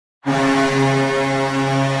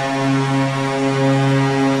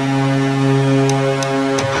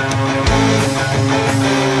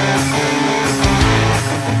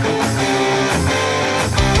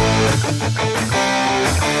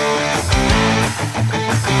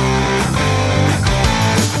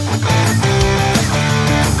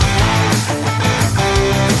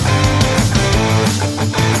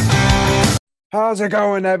How's it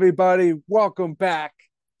going, everybody? Welcome back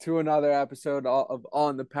to another episode of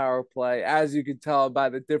On the Power Play. As you can tell by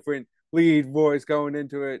the different lead voice going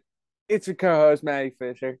into it, it's your co-host Matty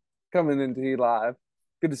Fisher coming into you live.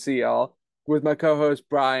 Good to see y'all. With my co-host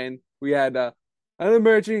Brian, we had an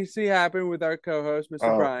emergency happen with our co-host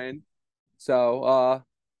Mr. Oh, Brian. So,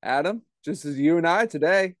 Adam, just as you and I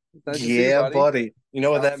today. Nice to see you, yeah, buddy. buddy. You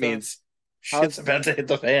know what that How's means? Shit's how's about to hit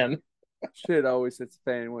the fan. Shit always hits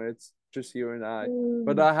the fan when it's just you and I.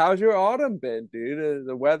 But Mm. how's your autumn been, dude?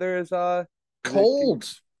 The weather is it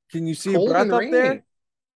Cold. can you see a Cold breath and up there? rainy.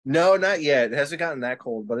 No, not yet. It hasn't gotten that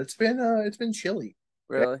cold, but it's been chilly.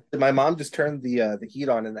 Yeah, Really? my mom just turned the heat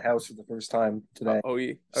on in the house for the first time today. Oh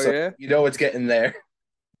So yeah. you know it's getting there.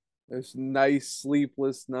 There's nice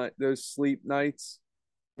sleepless night. Those sleep nights.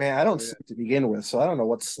 Man, I don't Yeah, sleep to begin with, so I don't know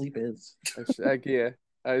what sleep is. heck yeah.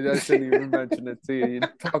 I shouldn't even mention it to you. You're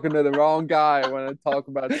talking to the wrong guy when I talk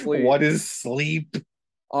about sleep. What is sleep?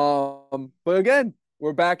 But again,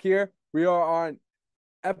 we're back here. We are on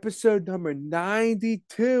episode number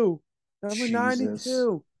 92. Number Jesus.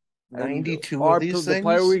 92. And 92 of our these the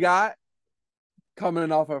player we things? got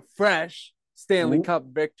coming off a fresh Stanley Ooh, Cup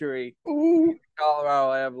victory, ooh.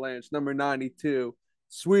 Colorado Avalanche, number 92,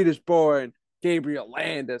 Swedish born Gabriel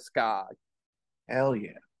Landeskog. Hell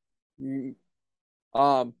yeah.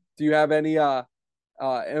 Mm, do you have uh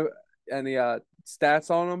any stats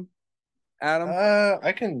on him, Adam?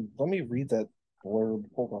 I can let me read that blurb.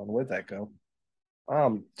 Hold on, where'd that go?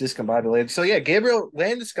 Discombobulated. So yeah, Gabriel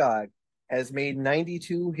Landeskog has made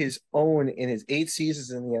 92 his own in his 8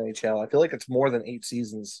 seasons in the NHL. I feel like it's more than 8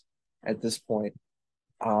 seasons at this point.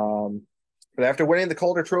 Um, but after winning the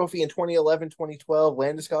Calder Trophy in 2011, 2012,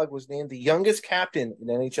 Landeskog was named the youngest captain in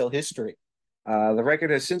NHL history. The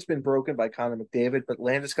record has since been broken by Connor McDavid, but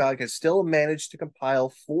Landeskog has still managed to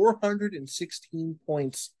compile 416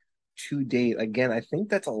 points to date. Again, I think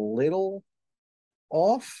that's a little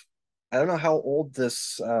off. I don't know how old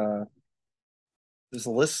this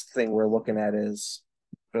list thing we're looking at is,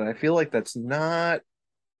 but I feel like that's not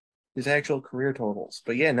his actual career totals.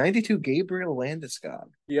 But yeah, 92 Gabriel Landeskog.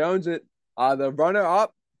 He owns it. The runner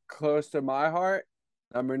up, close to my heart,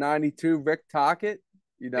 number 92, Rick Tocchet.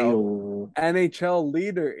 You know, Ayo. NHL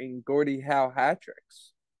leader in Gordie Howe hat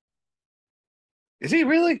tricks. Is he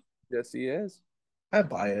really? Yes, he is. I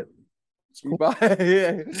buy it. It's You cool. buy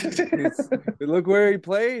yeah. Look where he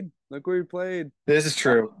played. Look where he played. This is Uh,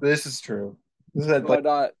 true. This is true. This is like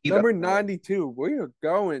but Eva. number 92, we are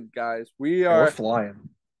going, guys. We And we're are, flying.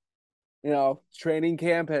 training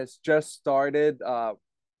camp has just started.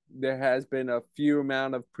 There has been a few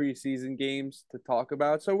amount of preseason games to talk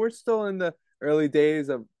about. So we're still in the early days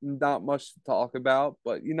of not much to talk about,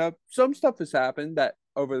 but some stuff has happened that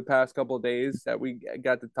over the past couple of days that we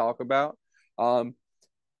got to talk about. Um,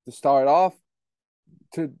 to start off,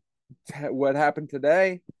 to what happened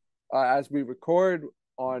today, as we record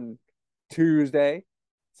on Tuesday,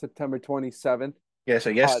 September 27th. Yeah, so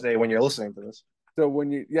Uh, yesterday when you're listening to this. so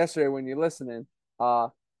yesterday when you're listening, uh,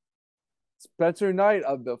 Spencer Knight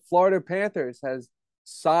of the Florida Panthers has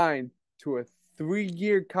signed to a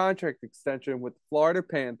 3-year contract extension with the Florida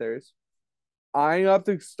Panthers, eyeing up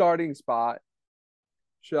the starting spot.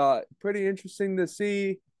 Pretty interesting to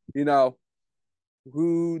see, you know,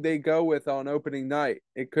 who they go with on opening night.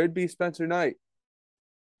 It could be Spencer Knight.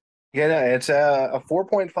 Yeah, no, it's a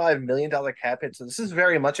 $4.5 million cap hit. So this is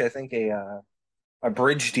very much, I think, a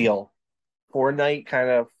bridge deal for Knight, kind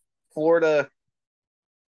of Florida,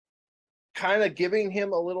 kind of giving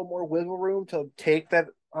him a little more wiggle room to take that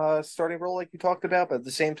starting role like you talked about, but at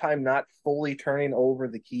the same time not fully turning over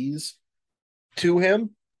the keys to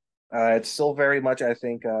him. It's still very much, I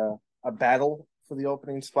think, a battle for the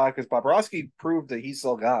opening spot because Bobrovsky proved that he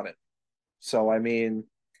still got it. So I mean,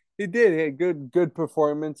 He did. He had good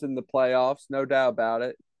performance in the playoffs, no doubt about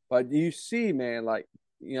it. But you see, man, like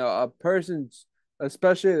a person's,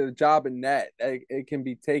 especially the job in net, it can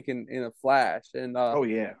be taken in a flash. And oh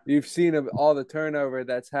yeah, you've seen all the turnover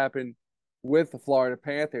that's happened with the Florida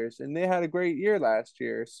Panthers, and they had a great year last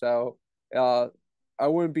year. So uh, I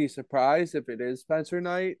wouldn't be surprised if it is Spencer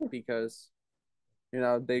Knight because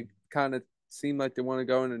they kind of seem like they want to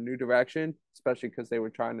go in a new direction, especially because they were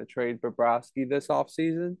trying to trade Bobrovsky this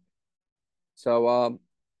offseason. So,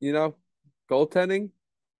 you know, goaltending,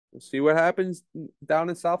 we'll see what happens down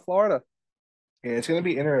in South Florida. yeah, it's going to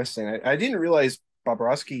be interesting. I didn't realize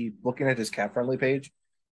Bobrovsky, looking at his cap friendly page,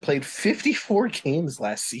 played 54 games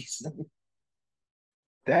last season.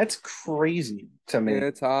 That's crazy to Yeah, me.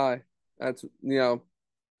 it's high. That's,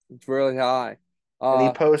 it's really high. And he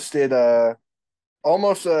Uh, posted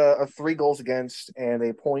almost a 3 goals against and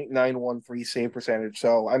a .913 save percentage.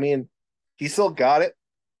 So I mean, He still got it.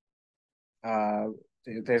 Uh,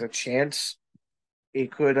 there's a chance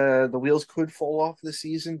it could the wheels could fall off this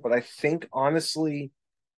season, but I think honestly,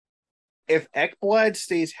 if Ekblad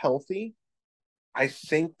stays healthy, I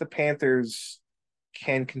think the Panthers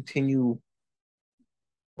can continue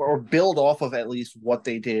or build off of at least what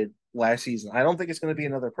they did last season. I don't think it's going to be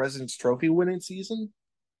another President's Trophy winning season,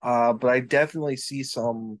 but I definitely see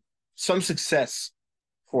some success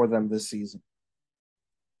for them this season.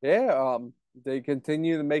 Yeah, they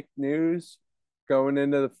continue to make news going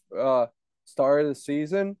into the start of the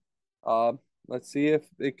season. Uh, let's see if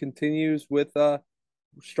it continues with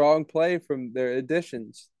strong play from their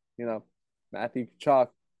additions. You know, Matthew Tkachuk,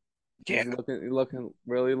 Yeah, he's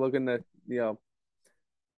really looking to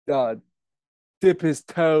uh, dip his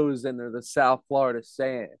toes into the South Florida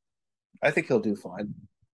sand. I think he'll do fine.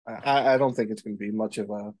 I don't think it's going to be much of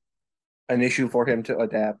an issue for him to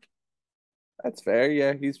adapt. That's fair.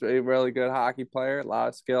 Yeah, he's a really good hockey player, a lot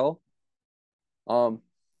of skill. Um,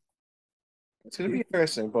 It's going to be if,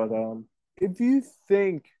 interesting, but if you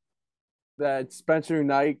think that Spencer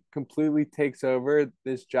Knight completely takes over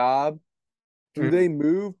this job, do mhm. they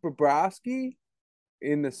move Bobrovsky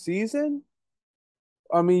in the season?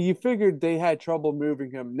 I mean, you figured they had trouble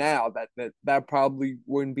moving him now. That probably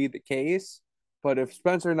wouldn't be the case. But if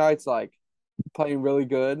Spencer Knight's like playing really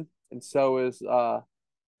good, and so is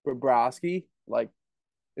Bobrovsky, like,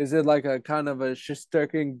 is it like a kind of a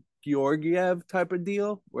Shesterkin Georgiev type of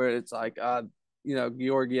deal where it's like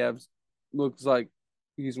Georgiev looks like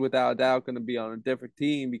he's without a doubt going to be on a different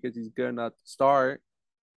team because he's good enough to start.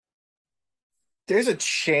 There's a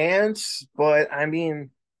chance, but I mean,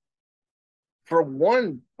 for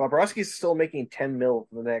one, Bobrovsky's still making 10 mil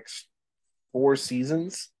for the next 4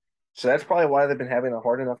 seasons. So that's probably why they've been having a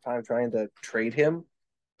hard enough time trying to trade him.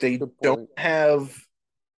 They Good don't point. have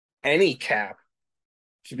any cap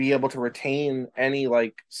to be able to retain any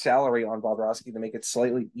like salary on Bobrovsky to make it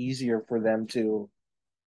slightly easier for them to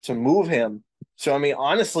move him. So I mean,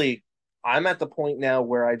 honestly, I'm at the point now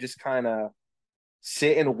where I just kind of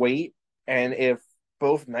sit and wait. And if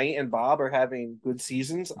both Knight and Bob are having good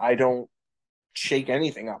seasons, I don't shake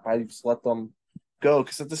anything up. I just let them go.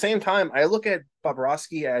 Because at the same time, I look at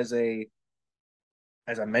Bobrovsky as a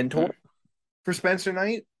mentor for Spencer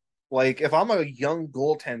Knight. Like if I'm a young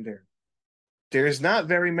goaltender, there's not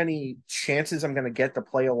very many chances I'm going to get to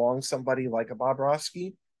play along somebody like a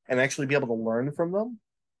Bobrovsky and actually be able to learn from them.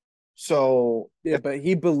 So Yeah, but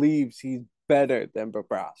he believes he's better than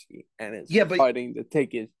Bobrovsky and is yeah, but fighting to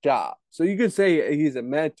take his job. So you could say he's a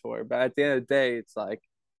mentor, but at the end of the day, it's like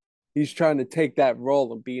he's trying to take that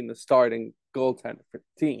role of being the starting goaltender for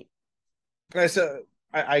the team. so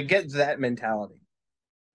I get that mentality,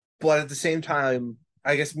 but at the same time,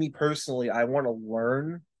 I guess me personally, I want to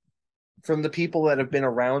learn from the people that have been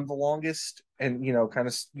around the longest and kind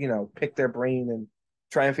of pick their brain and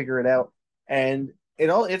try and figure it out. And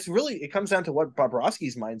it comes down to what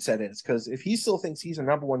Bobrovsky's mindset is, because if he still thinks he's a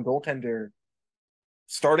number one goaltender,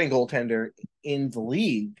 starting goaltender in the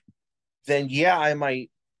league, then yeah, I might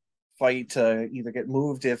fight to either get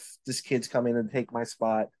moved if this kid's come in and take my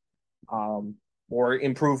spot, um, or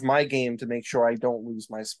improve my game to make sure I don't lose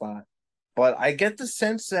my spot. But I get the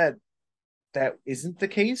sense that that isn't the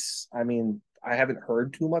case. I mean, I haven't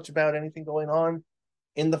heard too much about anything going on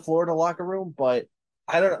in the Florida locker room, but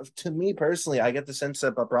I don't know. To me personally, I get the sense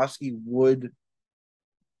that Bobrovsky would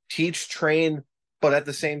teach, train, but at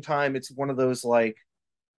the same time, it's one of those like,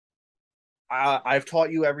 I've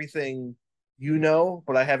taught you everything you know,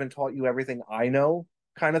 but I haven't taught you everything I know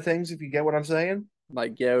kind of things, if you get what I'm saying.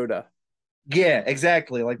 Like Yoda, Yeah,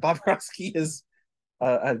 exactly. Like Bobrovsky is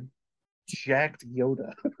a jacked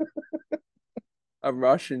Yoda, a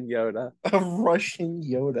Russian Yoda. a Russian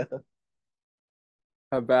Yoda.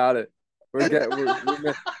 How about it? We're get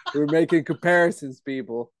we're making comparisons,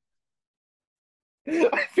 people.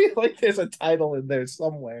 I feel like there's a title in there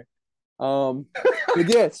somewhere. Um, but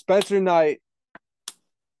yeah, Spencer Knight.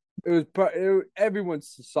 Everyone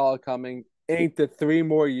saw it coming. Ain't the 3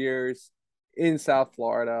 more years in South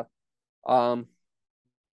Florida. Um,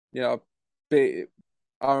 you know,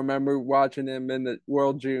 I remember watching him in the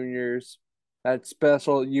World Juniors, that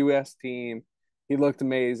special U.S. team. He looked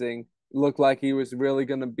amazing. Looked like he was really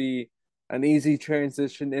going to be an easy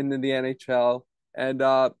transition into the NHL. And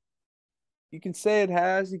you can say it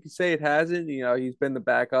has, you can say it hasn't. He's been the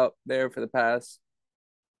backup there for the past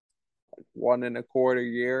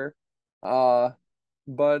 1.25 year. Uh,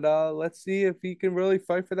 but let's see if he can really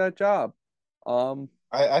fight for that job. Um,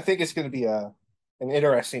 I think it's going to be a an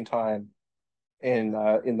interesting time in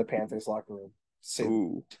the Panthers locker room.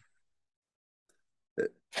 ooh,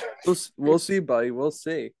 we'll see, buddy. We'll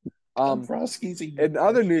see. Dombrowski's a In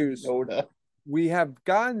other Russian news, Yoda. we have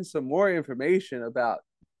gotten some more information about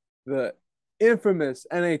the infamous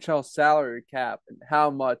NHL salary cap and how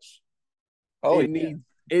much Oh it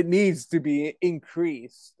yeah. needs to be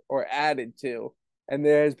increased or added to. And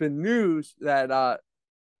there has been news that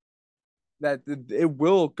it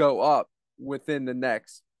will go up within the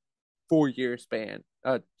next 4 year span.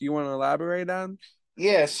 Do you want to elaborate on?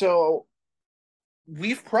 Yeah, so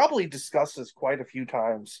we've probably discussed this quite a few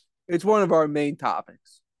times. It's one of our main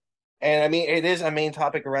topics. And I mean, it is a main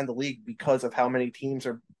topic around the league because of how many teams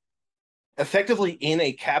are effectively in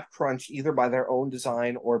a cap crunch, either by their own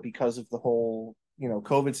design or because of the whole,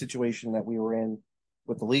 COVID situation that we were in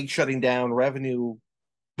with the league shutting down, revenue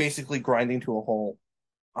basically grinding to a halt,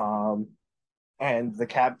 um, and the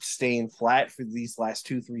cap staying flat for these last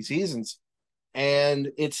 2, 3 seasons.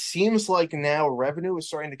 And it seems like now revenue is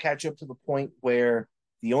starting to catch up to the point where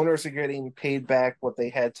the owners are getting paid back what they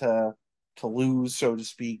had to lose, so to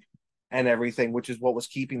speak, and everything, which is what was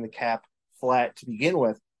keeping the cap flat to begin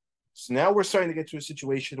with. So now we're starting to get to a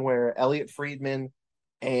situation where Elliot Friedman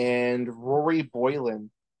and Rory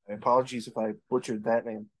Boylan, apologies if I butchered that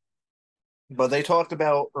name, but they talked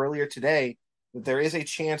about earlier today that there is a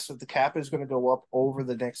chance that the cap is going to go up over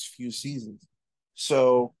the next few seasons.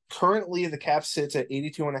 So currently the cap sits at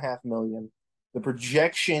 82.5 million. The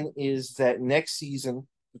projection is that next season,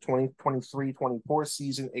 the 2023-24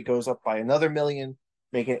 season, it goes up by another million,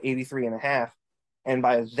 making it 83.5. And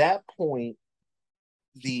by that point,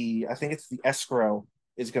 I think it's the escrow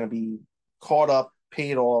is going to be caught up,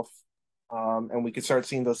 paid off, and we could start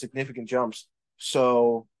seeing those significant jumps.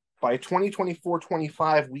 So by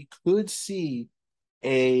 2024-25, we could see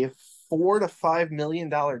a $4 to $5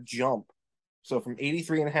 million jump. So from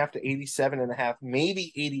 83.5 to 87.5,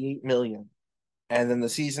 maybe 88 million. And then the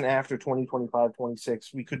season after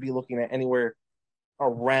 2025-26, we could be looking at anywhere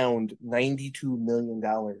around $92 million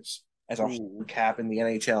as a Ooh. cap in the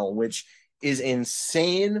NHL, which is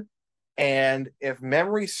insane. And if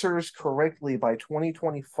memory serves correctly, by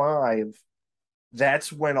 2025,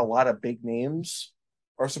 that's when a lot of big names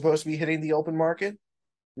are supposed to be hitting the open market.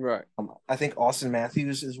 Right. I think Austin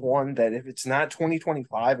Matthews is one that if it's not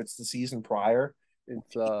 2025, it's the season prior.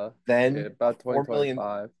 It's yeah, Then about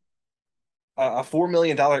 2025. A $4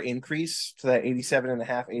 million increase to that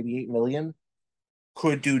 87.5, 88 million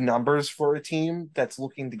could do numbers for a team that's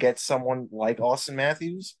looking to get someone like Austin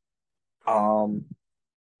Matthews. Um,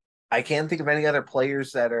 I can't think of any other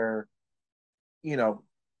players that are, you know,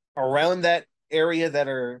 around that area that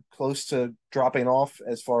are close to dropping off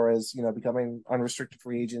as far as, becoming unrestricted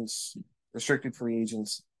free agents, restricted free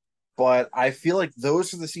agents. But I feel like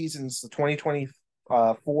those are the seasons, the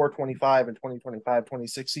 2024, 25, and 2025,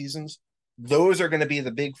 26 seasons. Those are going to be the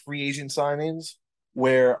big free agent signings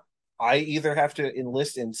where I either have to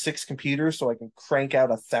enlist in 6 computers so I can crank out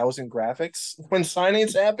 1,000 graphics when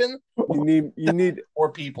signings happen, You need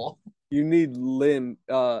or people. you need like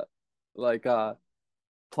I need to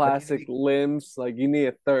plastic be, limbs. Like you need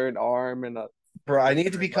a third arm and a bro. I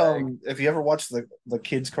need to third leg. become. If you ever watch the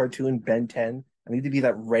kids cartoon Ben 10, I need to be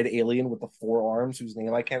that red alien with the 4 arms whose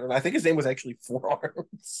name I can't remember. I think his name was actually 4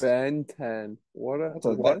 Arms. Ben 10. What a That's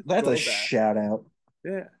a throwback. shout out.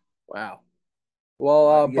 Yeah. Wow.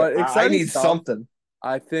 Well, Yeah, but I exciting need stuff. something.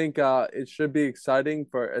 I think it should be exciting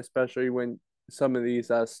for especially when some of these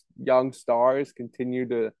young stars continue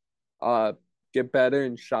to uh get better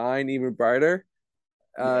and shine even brighter.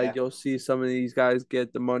 Yeah, You'll see some of these guys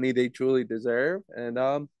get the money they truly deserve, and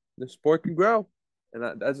the sport can grow,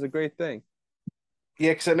 and that's a great thing.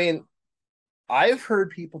 yeah. Because I mean, I've heard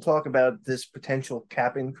people talk about this potential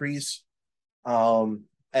cap increase, um,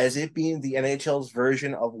 as it being the NHL's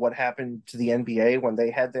version of what happened to the NBA when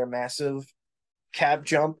they had their massive cap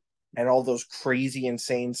jump and all those crazy,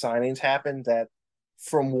 insane signings happened that,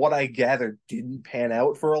 from what I gathered, didn't pan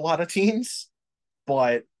out for a lot of teams.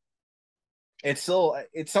 But it's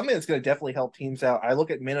something that's going to definitely help teams out. I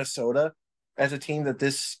look at Minnesota as a team that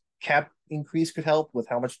this cap increase could help with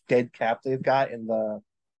how much dead cap they've got in the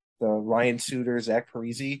Ryan Suter, Zach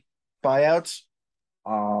Parise buyouts.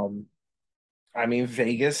 Um, I mean,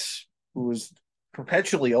 Vegas, who's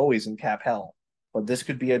perpetually always in cap hell, but this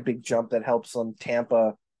could be a big jump that helps them.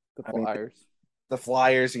 Tampa, The I mean, Flyers. the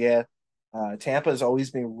Flyers, yeah. Tampa has always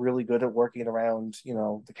been really good at working around,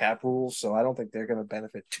 the cap rules, so I don't think they're going to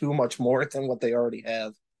benefit too much more than what they already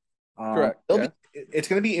have. Correct. Yeah. It's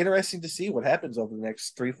going to be interesting to see what happens over the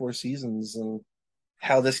next 3, 4 seasons and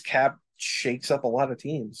how this cap shakes up a lot of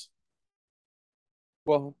teams.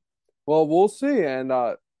 Well, we'll see, and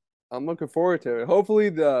I'm looking forward to it. Hopefully,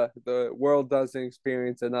 the world doesn't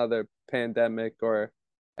experience another pandemic or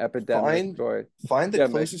epidemic Find or find the yeah,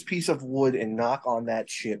 man. closest piece of wood and knock on that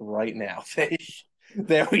shit right now.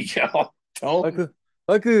 There we go. Don't Luckily,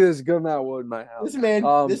 luckily there's a good amount of wood in my house.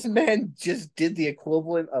 this man just did the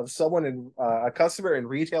equivalent of someone in a customer in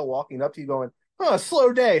retail walking up to you going, "Huh,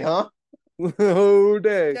 slow day, huh?" Oh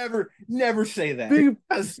day. Never say that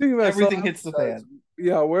because Speaking of everything myself, hits the fan.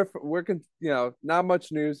 not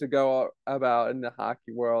much news to go about in the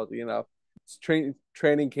hockey world.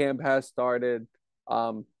 Training camp has started.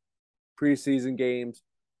 Um, Preseason games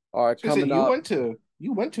are So coming up.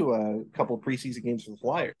 you went to a couple of preseason games for the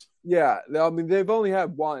Flyers. Yeah, I mean they've only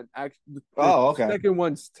had one. Actually, the Oh, okay. second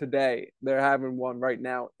one's today. They're having one right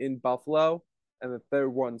now in Buffalo, and the third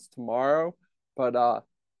one's tomorrow. But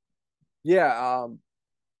yeah,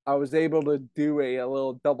 I was able to do a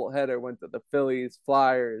little double header. Went to the Phillies,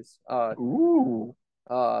 Flyers. Ooh.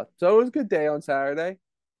 So it was a good day on Saturday.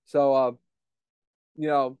 So you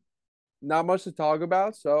know, not much to talk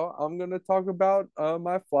about. So I'm gonna talk about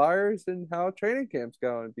my Flyers and how training camp's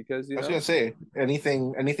going because I was gonna say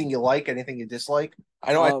anything you like, anything you dislike.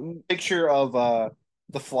 I have um a picture of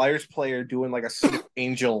the Flyers player doing like a sleep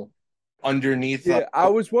angel underneath. yeah, I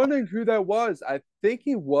was wondering who that was. I think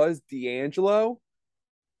he was D'Angelo,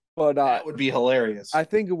 but That would be hilarious. I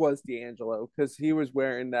think it was D'Angelo because he was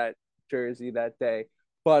wearing that jersey that day.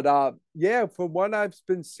 But yeah, from what I've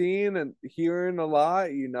been seeing and hearing a lot,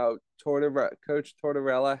 Coach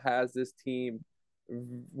Tortorella has this team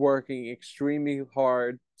working extremely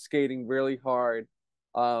hard, skating really hard.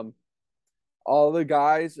 Um, all the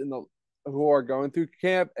guys who are going through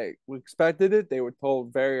camp expected it. They were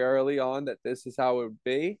told very early on that this is how it would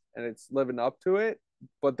be, and it's living up to it.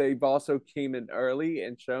 But they've also came in early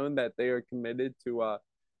and shown that they are committed to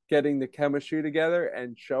getting the chemistry together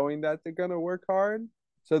and showing that they're gonna work hard.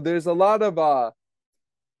 So there's a lot of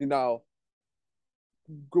you know,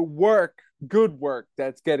 good work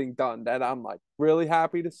that's getting done that I'm like really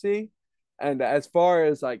happy to see. And as far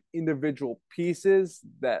as like individual pieces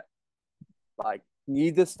that like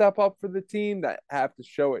need to step up for the team that have to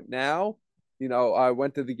show it now. I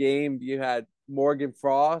went to the game. You had Morgan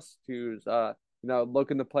Frost, who's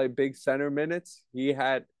looking to play big center minutes. He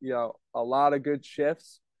had a lot of good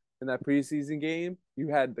shifts in that preseason game. You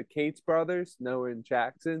had the Cates brothers, Noah and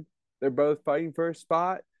Jackson. They're both fighting for a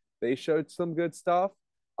spot. They showed some good stuff.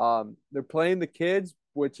 They're playing the kids,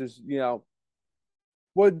 which is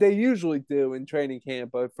what they usually do in training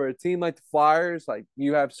camp. But for a team like the Flyers, like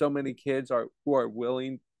you have so many kids who are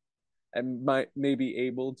willing and might maybe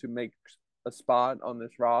able to make a spot on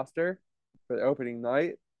this roster for the opening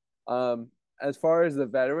night. Um, as far as the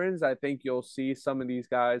veterans, I think you'll see some of these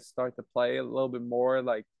guys start to play a little bit more,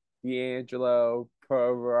 like D'Angelo,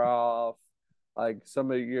 Provorov, like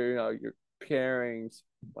some of your pairings,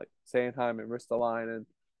 like Sandheim and Ristolainen,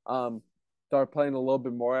 start playing a little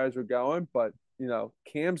bit more as we're going. But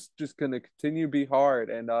camp's just gonna continue to be hard,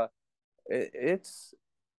 and it's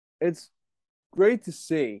great to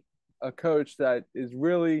see a coach that is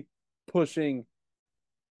really pushing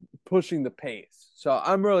pushing the pace. So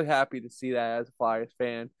I'm really happy to see that as a Flyers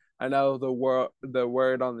fan. I know the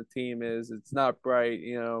word on the team is it's not bright,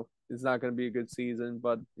 it's not going to be a good season,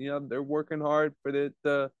 but they're working hard for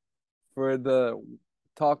the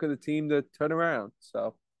talk of the team to turn around.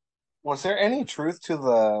 So Was there any truth to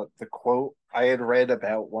the quote I had read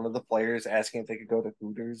about one of the players asking if they could go to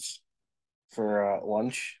Hooters for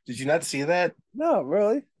lunch? Did you not see that? no,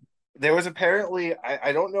 really, There was apparently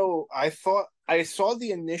I don't know. I thought I saw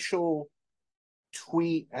the initial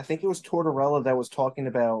tweet. I think it was Tortorella that was talking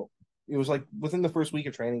about. It was like within the first week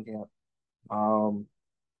of training camp. Um,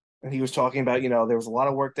 and he was talking about there was a lot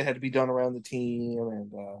of work that had to be done around the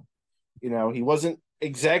team, and he wasn't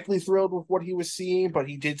exactly thrilled with what he was seeing, but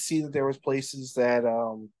he did see that there was places that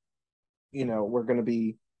were going to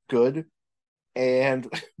be good. And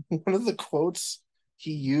one of the quotes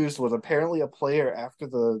he used was apparently a player after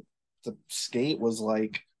the skate was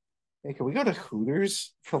like, "Hey, can we go to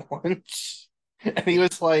Hooters for lunch?" And he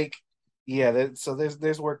was like, "Yeah, so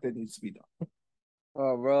there's work that needs to be done."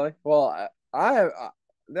 oh really? Well, I have.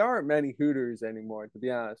 There aren't many Hooters anymore, to be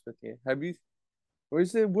honest with you. Have you?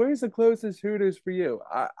 Where's the closest Hooters for you?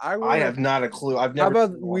 I I wanna. have not a clue. I've How never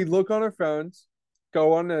about seen we one. look on our phones,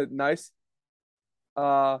 go on a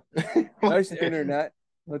uh nice internet.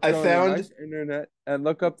 Let's I go on a found nice internet and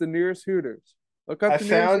look up the nearest Hooters. Look up I the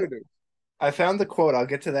nearest found Hooters. I found the quote. I'll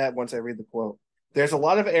get to that once I read the quote. There's a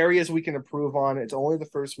lot of areas we can improve on. It's only the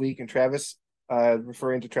first week, and Travis,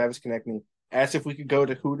 referring to Travis Konechny, asked if we could go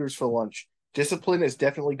to Hooters for lunch. Discipline is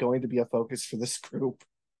definitely going to be a focus for this group.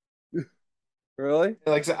 Really?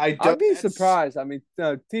 Like I said, I I'd don't. be That's surprised. I mean,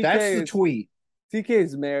 that's TK the is tweet.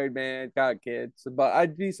 TK's married, man, got kids, but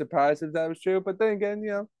I'd be surprised if that was true. But then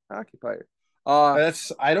again, hockey player. Uh,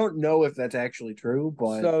 That's I don't know if that's actually true,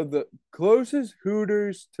 but so the closest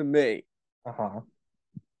Hooters to me, uh-huh.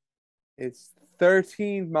 it's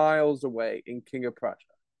 13 miles away in King of Prussia.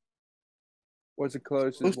 What's the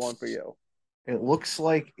closest one for you? It looks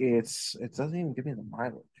like it doesn't even give me the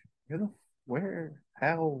mileage. Where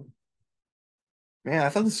how man, I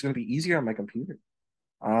thought this was gonna be easier on my computer.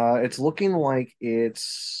 It's looking like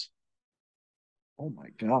it's oh my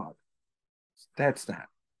god. That's not.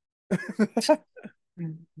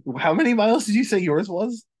 How many miles did you say yours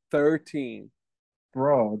was? 13.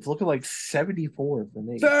 Bro, it's looking like 74 for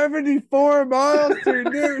me. 74 miles to your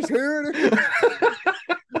nearest Hooter.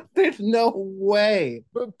 There's no way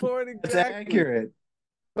What point that's exactly? accurate.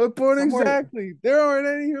 What point Somewhere, exactly? There aren't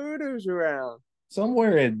any Hooters around.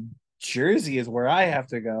 somewhere in Jersey is where I have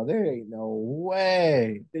to go. There ain't no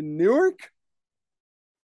way. In Newark?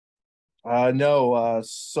 No,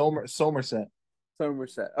 Somerset.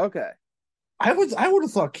 Somerset. Okay. I would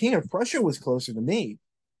have thought King of Prussia was closer to me.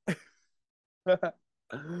 But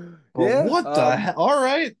Yeah. what the hell? All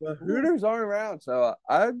right. The Hooters aren't around, so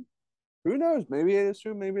I who knows? Maybe it is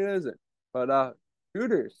true, maybe it isn't. But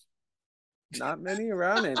Hooters, not many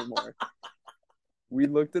around anymore. We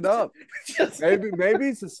looked it up. Maybe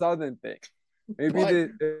it's a southern thing. Maybe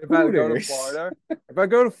if I go to Hooters. Florida, if I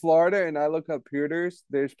go to Florida and I look up Hooters,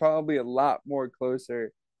 there's probably a lot more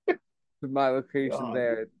closer to my location God.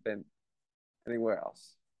 there than anywhere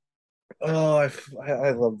else. Oh,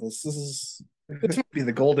 I love this. This might be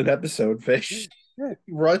the golden episode, Fish. Yeah.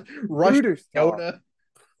 Rush Hooters talk, Yoda,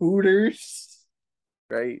 Hooters.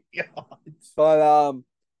 right? God. But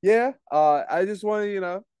yeah. I just want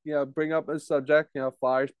to bring up a subject.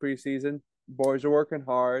 Flyers preseason. Boys are working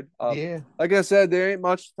hard. Yeah. Like I said, there ain't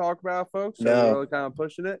much to talk about, folks. So we're No. really kind of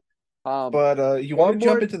pushing it. Um, But you want one to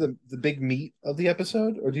jump more into the big meat of the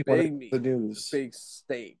episode, or do you want big the meat, news? big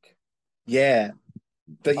steak. Yeah.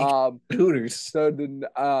 Um, Hooters. so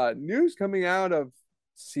the news coming out of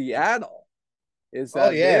Seattle is Oh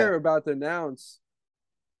that yeah. they're about to announce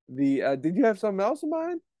the. Did you have something else in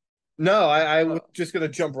mind? No, I Uh, was just gonna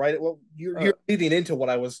jump right at well, uh, you're leading into what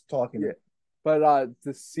I was talking yeah, about. but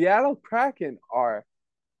the Seattle Kraken are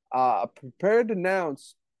prepared to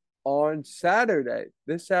announce on Saturday,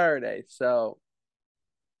 this Saturday. So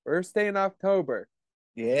first day in October,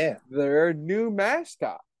 Yeah. their new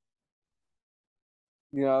mascot.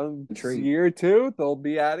 Intrigued. Year two, they'll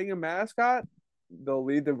be adding a mascot. They'll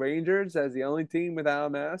lead the Rangers as the only team without a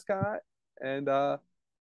mascot. And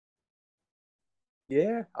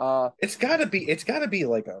yeah, It's gotta be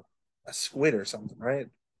like a squid or something, right?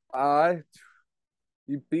 I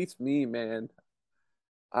you beats me, man.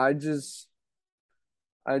 I just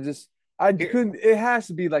I just I Here, couldn't it has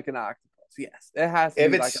to be like an octopus. Yes, it has to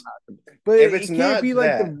if be like an it's octopus. But if it it's can't not be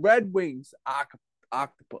like the that, Red Wings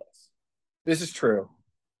octopus. this is true.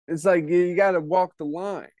 It's like you got to walk the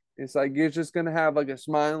line. It's like you're just gonna have like a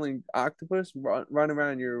smiling octopus run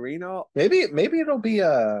around your arena. Maybe it'll be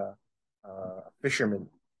a fisherman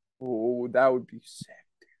Oh, that would be sick.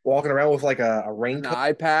 walking around with like a An raincoat.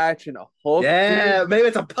 eye patch and a hook, Yeah, dude. maybe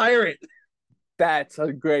it's a pirate. That's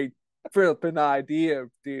a great flipping idea,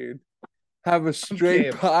 dude. Have a straight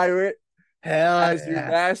Okay. pirate Hell as your yeah,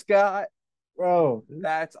 mascot. bro.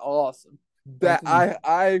 That's awesome. That Something.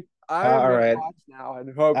 I am All gonna right. watch now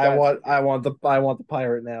and hope I that's want I want the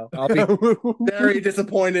pirate now. I'll be very the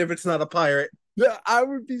disappointed if it's not a pirate. I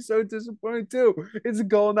would be so disappointed too. It's a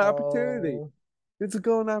golden opportunity. Oh, It's a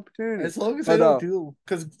golden opportunity. as long as they But don't do,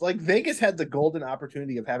 because like Vegas had the golden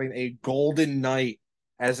opportunity of having a golden knight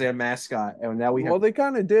as their mascot, and now we have well, they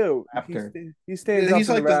kind of do. Raptor. He stands up He's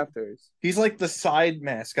in the like the Raptors. he's like the side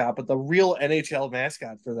mascot, but the real NHL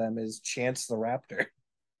mascot for them is Chance the Raptor.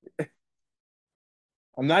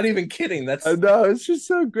 I'm not even kidding. I That's know it's just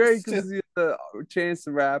so great it's because just, he's the Chance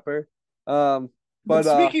the Rapper. Um, but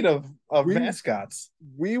but speaking of we mascots,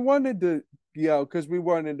 we wanted to because we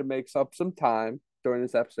wanted to make up some time during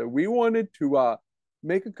this episode. We wanted to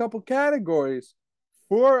make a couple categories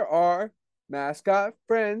for our mascot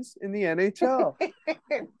friends in the NHL.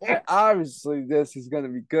 And obviously, this is going to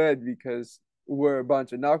be good because we're a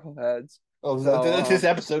bunch of knuckleheads. oh, So this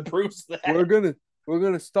episode proves that. we're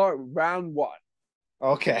gonna start round one.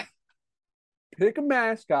 Okay. Pick a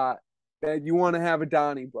mascot that you want to have a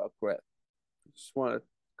Donnybrook with. Just want to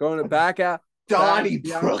go in the back out.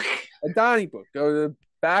 Donnybrook. A Donnybrook. Go to the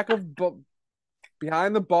back of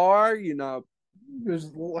behind the bar.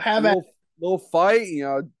 Just have at Little fight.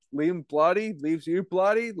 Leave him bloody. Leaves you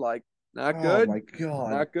bloody. Like not oh good. my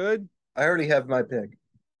god. Not good. I already have my pick.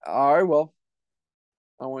 All right. Well,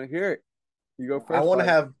 I want to hear it. You go I first, want to buddy.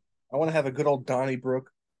 have I want to have a good old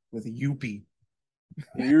Donnybrook with Youpie.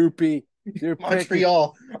 Youpie. You're picking.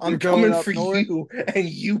 Montreal, You're I'm going coming up for north. you and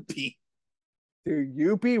Youpie. Dude,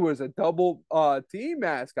 Youpie was a double team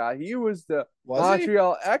mascot. He was the Was he?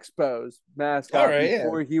 Montreal Expos All mascot right, yeah.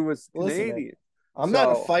 before he was Listen, man. Canadian. I'm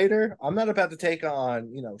not a So fighter. I'm not about to take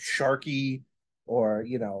on, Sharky or,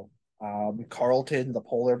 Carlton, the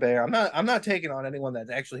polar bear. I'm not taking on anyone that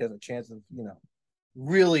actually has a chance of,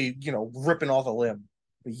 really, ripping off a limb.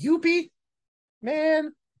 But Youpie,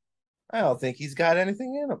 man, I don't think he's got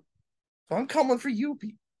anything in him. So I'm coming for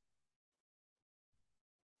Youpie.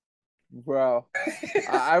 bro,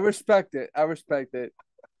 I respect it. I respect it.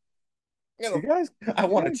 You guys, I you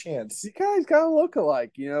want a guys, chance. you guys kind of look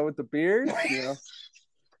alike, with the beards,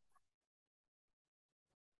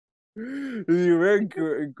 You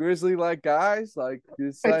were grizzly like guys, like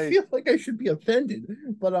just I like. feel like I should be offended,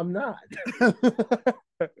 but I'm not.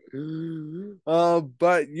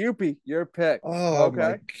 But Yuppie, your pick. Oh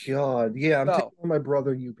my Okay, god. Yeah, I'm taking so on my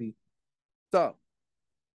brother Youpie. so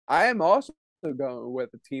I am also going with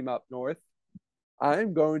a team up north. I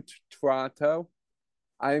am going to Toronto.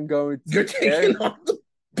 I am going to You're bear. taking on the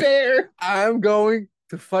bear. I am going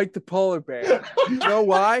to fight the polar bear. Do you know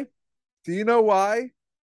why? Do you know why?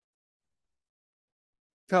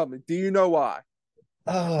 Tell me. Do you know why?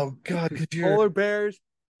 Oh god, Because because you're polar bears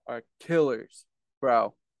are killers,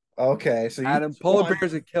 bro. okay. So Adam, polar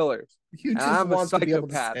bears are killers. you And just I'm a want to be able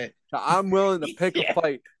to psychopath. say, So I'm willing to pick a yeah.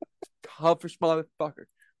 fight. Toughest motherfucker.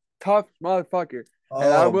 Tough motherfucker.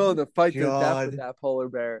 And I'm Oh willing to fight to the death with god, that polar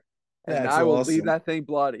bear. And that's I will leave awesome. that thing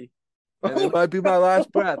bloody. And it might be my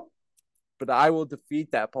last breath, but I will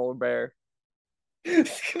defeat that polar bear.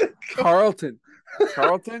 Carlton.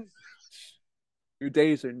 Carlton, your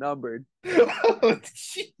days are numbered. Oh,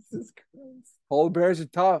 Jesus Christ. Polar bears are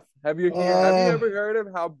tough. Have you Uh, ever heard of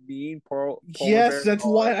how mean polar yes, bears that's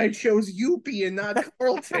are? why I chose Youpie and not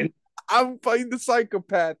Carlton. I'm fighting the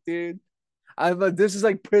psychopath, dude. I'm like, this is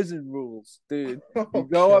like prison rules, dude. You Oh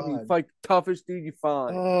go up, you god. fight the toughest dude you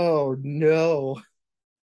find. Oh no.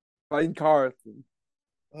 Fighting Carlton.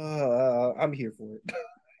 I'm here for it.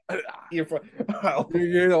 You're Here for oh,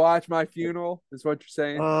 here to watch my funeral, is what you're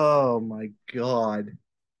saying? oh my god.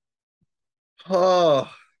 Oh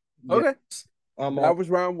yeah. Okay, I'm that all was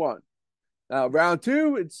round one. Now, round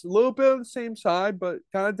two, it's a little bit on the same side, but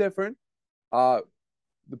kind of different. Uh,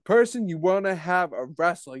 the person you want to have a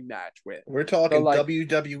wrestling match with. we're So, talking like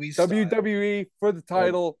WWE style. WWE for the Like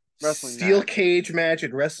title wrestling steel match. cage match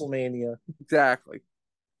at WrestleMania. Exactly.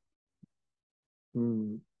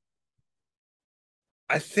 Hmm.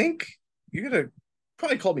 I think you're gonna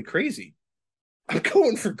probably call me crazy. I'm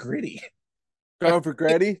going for Gritty. I Going for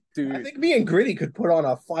Gretty, I dude. think me and Gritty could put on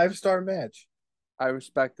a 5-star match. I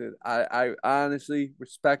respect it. I honestly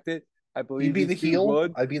respect it. I He'd believe be you the two heel.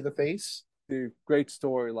 would. I'd be the face. Dude, great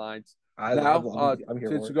storylines. I'm, Now, I'm here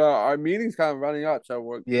since for we it. got our meeting's kind of running up, so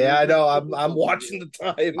we're Yeah, I gonna know. keep I'm this one watching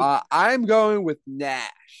here. the time. I'm going with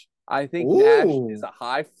Nash. I think Nash is Ooh, a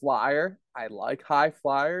high flyer. I like high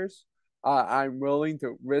flyers. I'm willing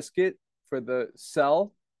to risk it for the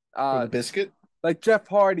sell. for the Uh, biscuit. like Jeff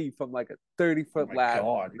Hardy from like a Oh 30-foot my ladder,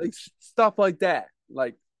 god. like stuff like that.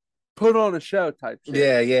 Like put on a show type shit.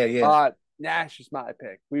 Yeah, yeah, yeah. Nash is my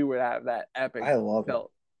pick. We would have that epic I love it.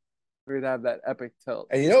 tilt. We would have that epic tilt.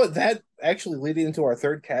 And you know what? That actually leading into our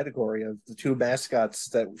third category of the two mascots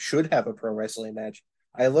that should have a pro wrestling match.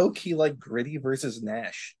 I low key like Gritty versus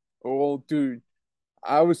Nash. Oh, dude,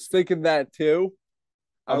 I was thinking that too.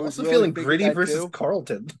 I I'm was also really feeling thinking Gritty that versus too.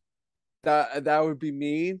 Carlton. That would be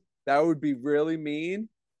mean. That would be really mean.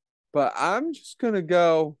 But I'm just gonna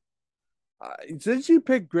go. Since you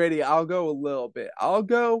picked Gritty, I'll go a little bit. I'll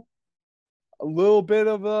go a little bit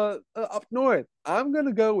of a up north. I'm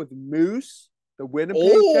gonna go with Moose, the Winnipeg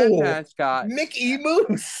Jet Oh, mascot, Mickey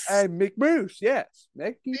Moose. and McMoose. Yes,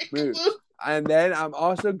 Mickey Mickey Moose. Moose. And then I'm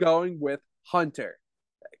also going with Hunter,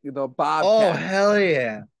 the Oh, Bobcat. hell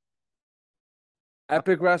yeah.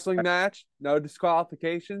 Epic wrestling match, no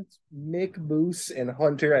disqualifications. Mick Moose and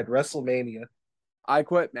Hunter at WrestleMania. I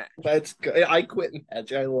quit match. That's good. I quit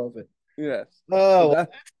match. I love it. Yes. So Oh, that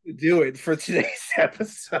that's do it for today's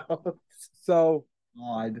episode. so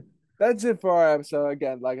God. that's it for our episode.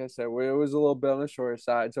 Again, like I said, it was a little bit on the short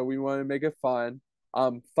side, so we want to make it fun.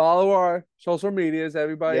 Follow our social medias,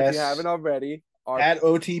 everybody, if you Yes. haven't already. At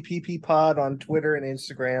OTPP Pod on Twitter and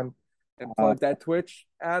Instagram. And plug that Twitch,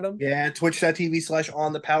 Adam. Yeah, twitch.tv/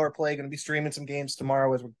 on the power play. Going to be streaming some games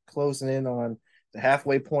tomorrow as we're closing in on the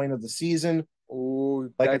halfway point of the season. Oh,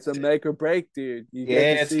 Like that's a make or break, dude. You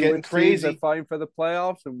yeah, get to it's see getting which teams are crazy. fighting for the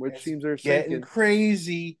playoffs and which It's teams are getting sinking.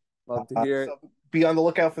 crazy. Love to hear it. So be on the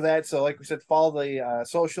lookout for that. So, like we said, follow the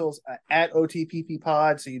socials at OTPP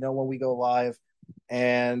Pod so you know when we go live.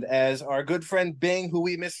 And as our good friend Bing, who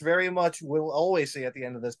we miss very much, will always say at the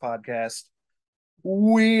end of this podcast,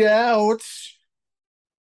 we out.